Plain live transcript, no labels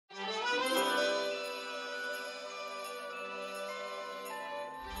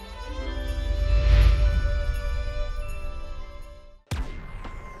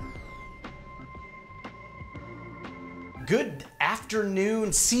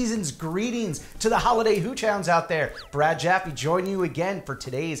afternoon. Season's greetings to the holiday hooch hounds out there. Brad Jaffe joining you again for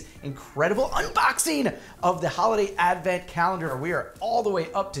today's incredible unboxing of the holiday advent calendar. We are all the way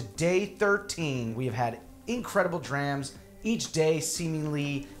up to day 13. We have had incredible drams. Each day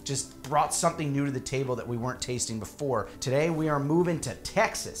seemingly just brought something new to the table that we weren't tasting before. Today we are moving to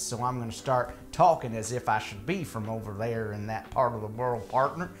Texas, so I'm gonna start talking as if I should be from over there in that part of the world,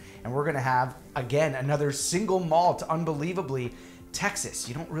 partner. And we're gonna have, again, another single malt, unbelievably. Texas,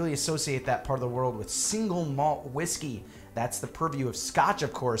 you don't really associate that part of the world with single malt whiskey. That's the purview of Scotch,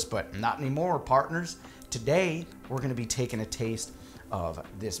 of course, but not anymore, partners. Today, we're gonna be taking a taste of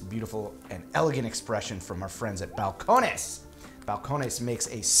this beautiful and elegant expression from our friends at Balcones. Balcones makes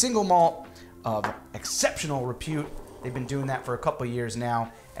a single malt of exceptional repute. They've been doing that for a couple of years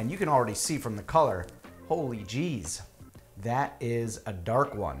now, and you can already see from the color, holy geez, that is a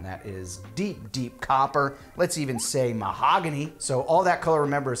dark one. That is deep, deep copper. Let's even say mahogany. So all that color,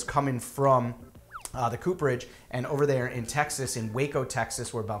 remember, is coming from the cooperage, and over there in Texas, in Waco,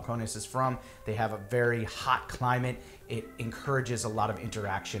 Texas, where Balcones is from, they have a very hot climate. It encourages a lot of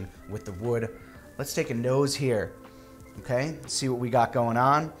interaction with the wood. Let's take a nose here, okay? See what we got going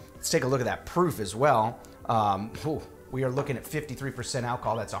on. Let's take a look at that proof as well. We are looking at 53%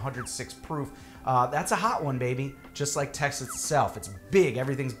 alcohol. That's 106 proof. That's a hot one, baby. Just like Texas itself. It's big.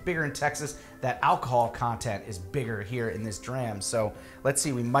 Everything's bigger in Texas. That alcohol content is bigger here in this dram. So let's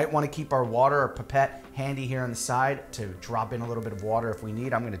see. We might want to keep our water or pipette handy here on the side to drop in a little bit of water if we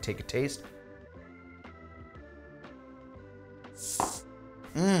need. I'm going to take a taste.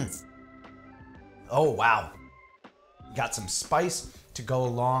 Oh, wow. Got some spice to go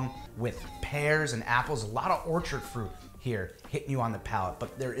along with pears and apples. A lot of orchard fruit here hitting you on the palate,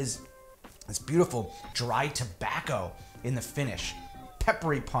 but there is this beautiful dry tobacco in the finish.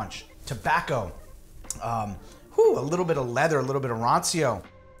 Peppery punch, tobacco, a little bit of leather, a little bit of rancio.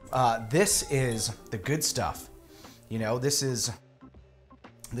 This is the good stuff. You know, this is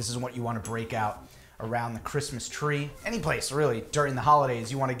what you want to break out around the Christmas tree. Any place, really, during the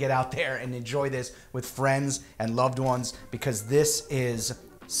holidays, you want to get out there and enjoy this with friends and loved ones, because this is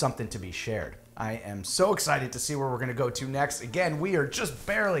something to be shared. I am so excited to see where we're going to go to next. Again, we are just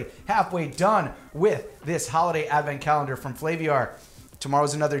barely halfway done with this holiday advent calendar from Flaviar.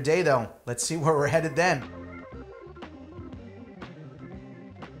 Tomorrow's another day, though. Let's see where we're headed then.